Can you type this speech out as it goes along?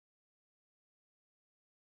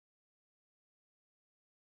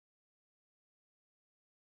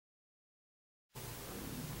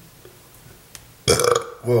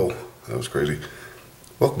Whoa, that was crazy.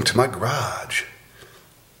 Welcome to my garage.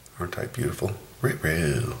 Aren't I beautiful?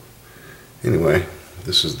 Anyway,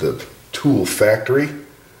 this is the tool factory.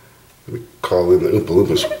 Let me call in the Oompa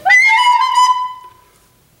Loompas.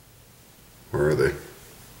 Where are they?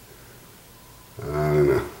 I don't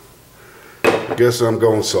know. I guess I'm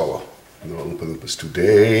going solo. No Oompa Loompas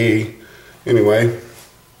today. Anyway,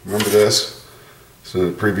 remember this? It's in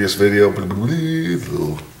a previous video.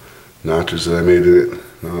 Little notches that I made in it.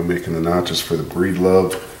 Now I'm making the notches for the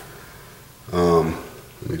Breedlove. Let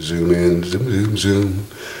me zoom in. Zoom, zoom, zoom.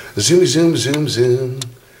 Zoom, zoom, zoom, zoom.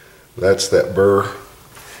 That's that burr.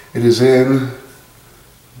 It is in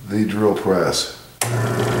the drill press.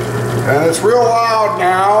 And it's real loud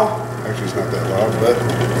now. Actually, it's not that loud, but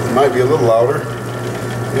it might be a little louder.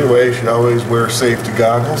 Anyway, you should always wear safety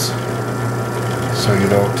goggles so you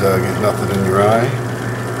don't get nothing in your eye.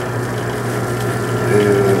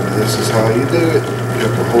 And this is how you do it. You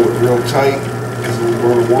have to hold it real tight because it will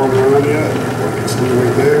burn warm around you. Like it's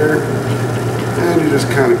right there. And you just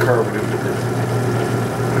kind of carve it in there.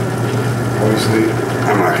 Obviously,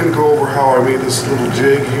 I'm not going to go over how I made this little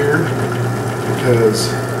jig here because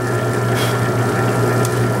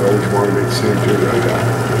I always want to make the same jig I got.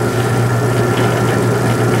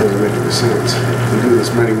 It doesn't make any sense. You do this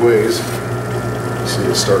many ways. See,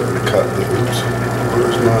 it's starting to cut the, oops,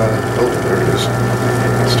 where's my, oh, there it is.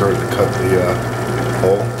 It's starting to cut the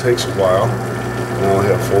hole. It takes a while. I only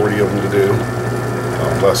have 40 of them to do.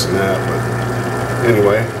 Less than that, but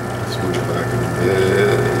anyway, let's move it back a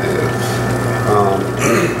bit.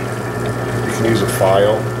 You can use a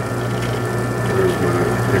file. There's my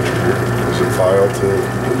picture here. Use a file to do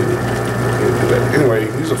that. Anyway, you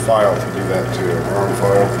can use a file to do that too. A round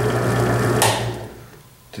file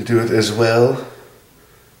to do it as well.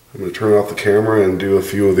 I'm going to turn off the camera and do a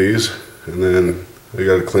few of these, and then I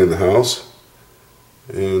got to clean the house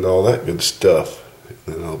and all that good stuff. And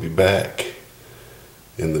then I'll be back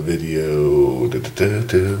in the video.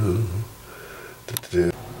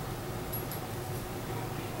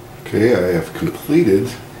 Okay, I have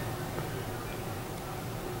completed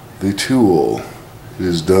the tool. It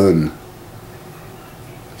is done.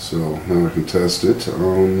 So now I can test it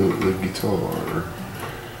on the guitar,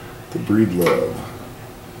 the Breedlove.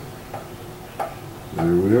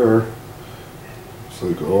 There we are. It's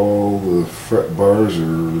like all the fret bars are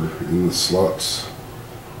in the slots,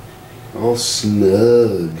 all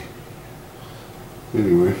snug.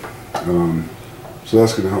 Anyway, so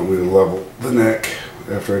that's going to help me to level the neck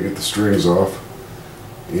after I get the strings off,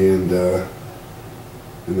 and then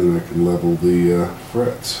I can level the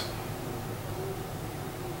frets.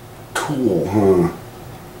 Cool, huh?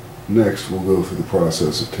 Next, we'll go through the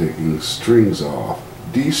process of taking strings off,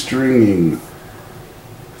 de-stringing.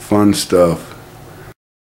 Fun stuff.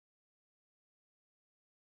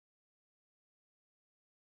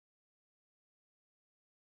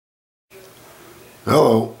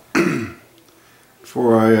 Hello.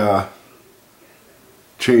 Before I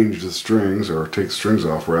change the strings, or take the strings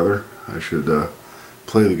off rather, I should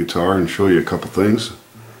play the guitar and show you a couple things.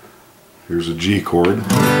 Here's a G chord.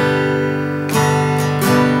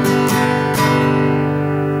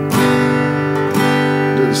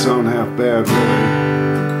 Didn't sound half bad really.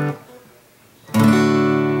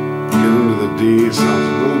 D, it sounds a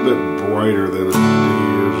little bit brighter than a D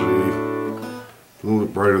usually. A little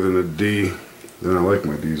bit brighter than a D than I like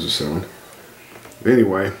my D's to sound.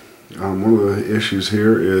 Anyway, one of the issues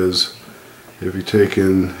here is if you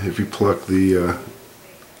pluck the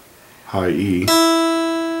high E,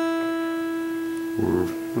 or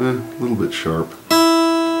a little bit sharp,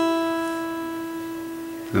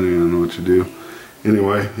 depending on what you do.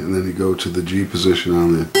 Anyway, and then you go to the G position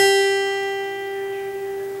on the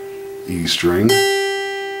E string,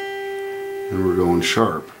 and we're going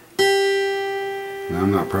sharp. Now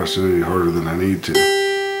I'm not pressing any harder than I need to,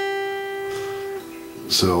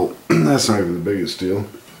 so that's not even the biggest deal.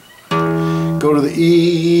 Go to the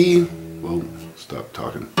E. Well, stop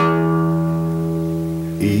talking.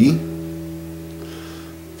 E.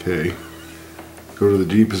 Okay. Go to the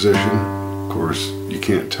G position. Of course, you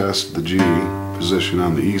can't test the G position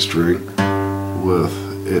on the E string with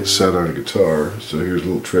it's set on a guitar, so here's a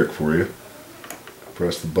little trick for you.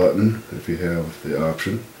 Press the button if you have the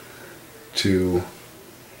option to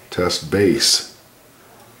test bass,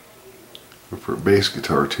 or for bass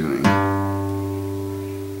guitar tuning.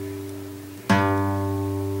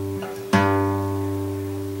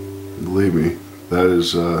 Believe me, that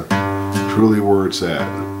is truly where it's at.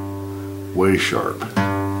 Way sharp.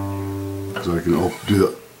 So I can do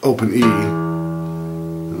the open E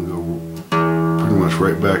and go pretty much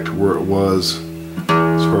right back to where it was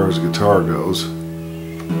as far as the guitar goes.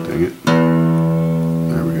 Dang it.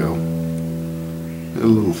 There we go. A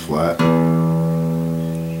little flat.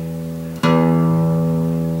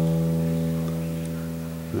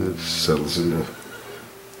 It settles into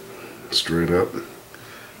straight up.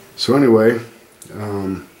 So anyway,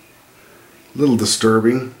 a little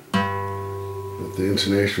disturbing that the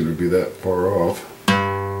intonation would be that far off.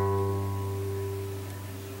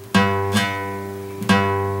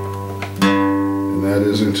 And that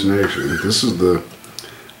is intonation. This is the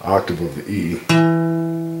octave of the E. Put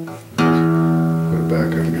it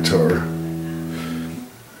back on guitar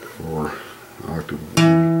for octave of the E.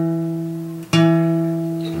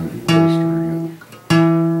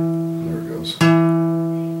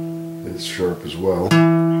 Sharp as well.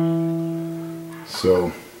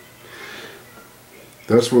 So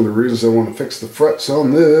that's one of the reasons I want to fix the frets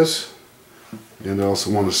on this, and I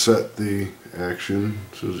also want to set the action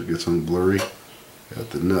as soon as it gets on blurry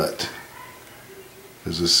at the nut,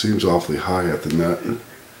 because this seems awfully high at the nut. Of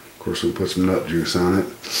course, we'll put some nut juice on it,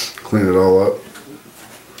 clean it all up,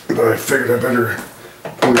 but I figured I better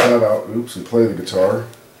pull that out, oops, and play the guitar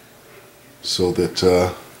so that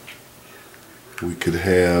we could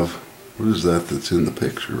have. What is that that's in the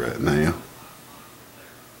picture right now?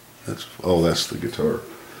 That's the guitar.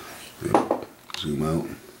 Zoom out. I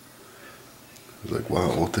was like,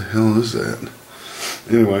 wow, what the hell is that?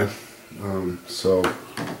 Anyway, so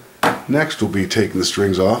next we'll be taking the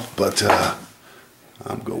strings off, but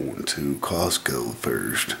I'm going to Costco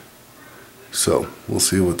first. So we'll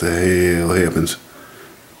see what the hell happens.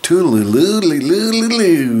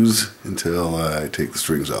 Toodaloo-loodly-loodly-loos until I take the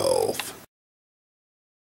strings off.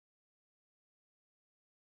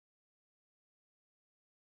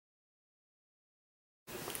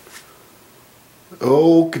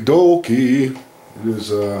 Okie dokie. It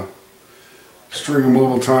is string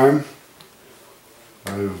removal time.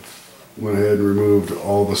 I've went ahead and removed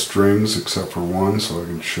all the strings except for one, so I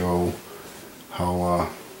can show how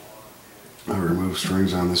I remove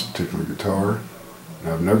strings on this particular guitar.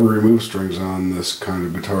 And I've never removed strings on this kind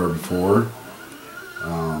of guitar before.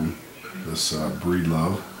 This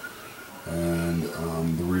Breedlove. And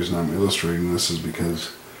the reason I'm illustrating this is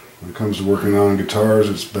because when it comes to working on guitars,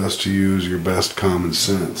 it's best to use your best common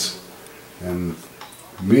sense. And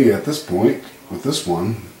me, at this point, with this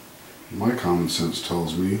one, my common sense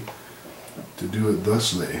tells me to do it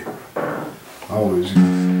thusly. Always, of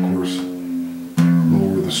course,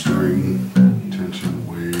 lower the string tension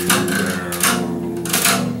way down.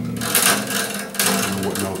 I don't know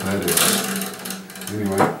what note that is.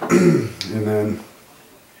 Anyway, and then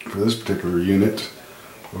for this particular unit,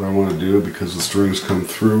 what I want to do, because the strings come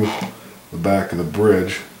through the back of the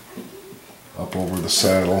bridge, up over the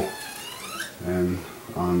saddle, and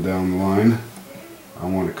on down the line, I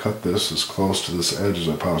want to cut this as close to this edge as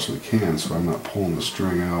I possibly can, so I'm not pulling the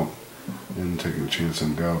string out and taking a chance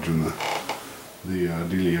on gouging the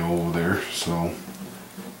dealio over there. So I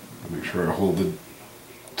make sure I hold the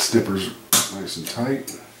snippers nice and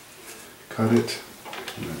tight, cut it,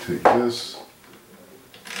 and I take this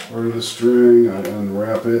part of the string, I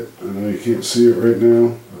unwrap it. I know you can't see it right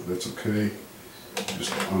now, but that's okay.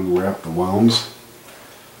 Just unwrap the wounds.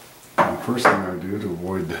 And the first thing I do to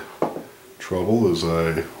avoid trouble is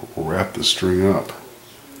I wrap the string up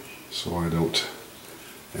so I don't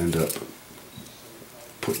end up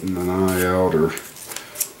putting an eye out or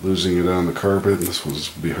losing it on the carpet. And this one's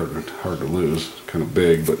be hard to lose, kind of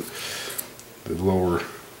big, but the lower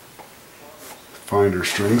finer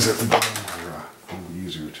strings at the bottom are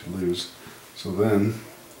easier to lose. So then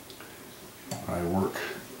I work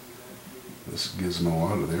this gizmo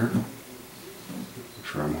out of there. Make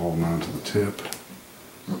sure I'm holding on to the tip,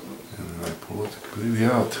 and then I pull it completely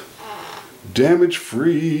out. Damage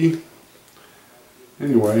free.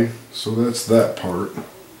 Anyway, so that's that part.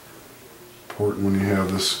 Important when you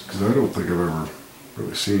have this, because I don't think I've ever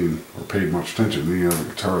really seen or paid much attention to any other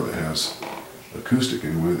guitar that has, acoustic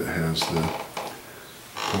anyway, that has the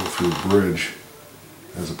pull-through bridge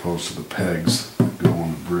as opposed to the pegs that go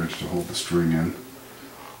on the bridge to hold the string in.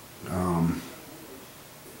 I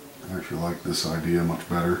actually like this idea much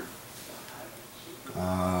better.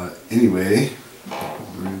 Anyway,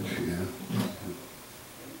 bridge, yeah.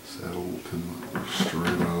 Saddle will come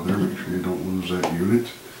straight out of there. Make sure you don't lose that unit.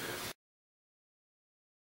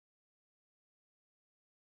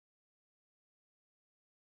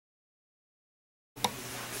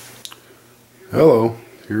 Hello,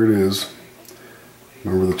 here it is.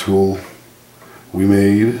 Remember the tool we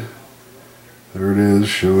made? There it is,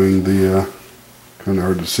 showing the, kind of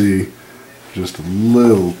hard to see, just a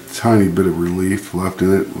little tiny bit of relief left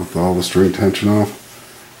in it with all the string tension off.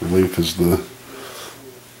 Relief is the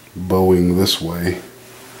bowing this way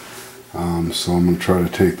So I'm going to try to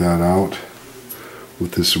take that out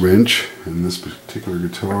with this wrench. In this particular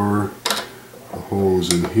guitar, the hole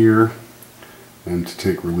is in here, and to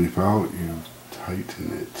take relief out, you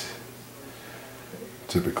tighten it.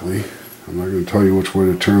 Typically, I'm not going to tell you which way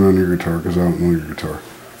to turn on your guitar because I don't know your guitar.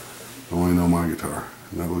 I only know my guitar,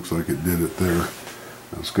 and that looks like it did it there.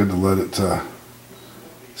 It's good to let it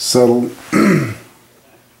settle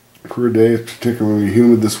for a day. It's particularly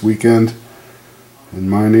humid this weekend in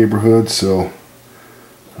my neighborhood, so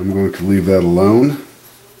I'm going to leave that alone.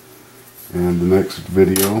 And the next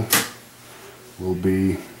video will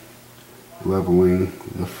be leveling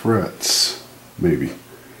the frets. Maybe.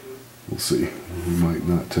 We'll see. We might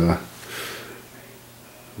not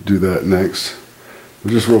do that next.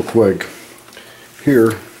 But just real quick,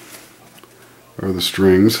 here are the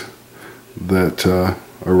strings that are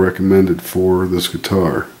recommended for this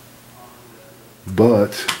guitar.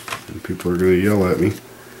 But, and people are going to yell at me,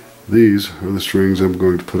 these are the strings I'm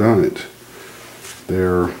going to put on it.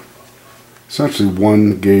 They're essentially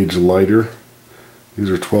 1 gauge lighter. These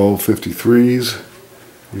are 1253s.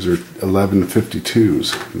 These are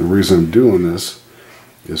 1152s. And the reason I'm doing this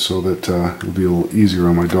is so that it'll be a little easier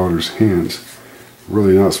on my daughter's hands.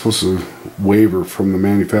 Really not supposed to waver from the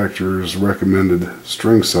manufacturer's recommended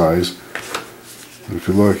string size. And if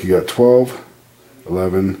you look, you got 12,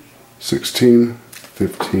 11, 16,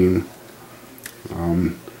 15,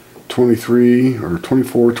 23 or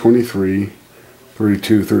 24, 23,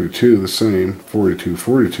 32, 32 the same, 42,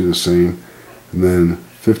 42 the same, and then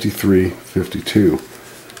 53, 52.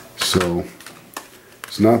 So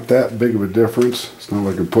it's not that big of a difference. It's not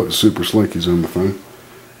like I'm putting super slinkies on the thing.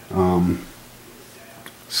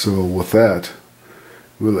 So with that,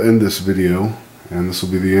 we'll end this video, and this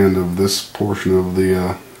will be the end of this portion of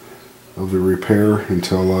the repair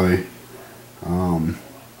until I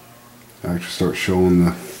actually start showing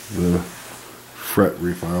the fret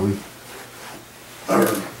refiling.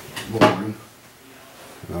 And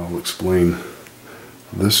I'll explain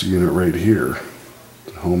this unit right here,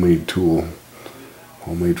 the homemade tool,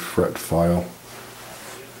 homemade fret file.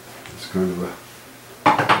 It's kind of a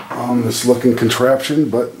ominous looking contraption,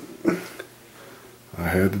 but I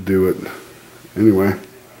had to do it. Anyway,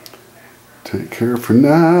 take care for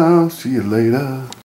now. See you later.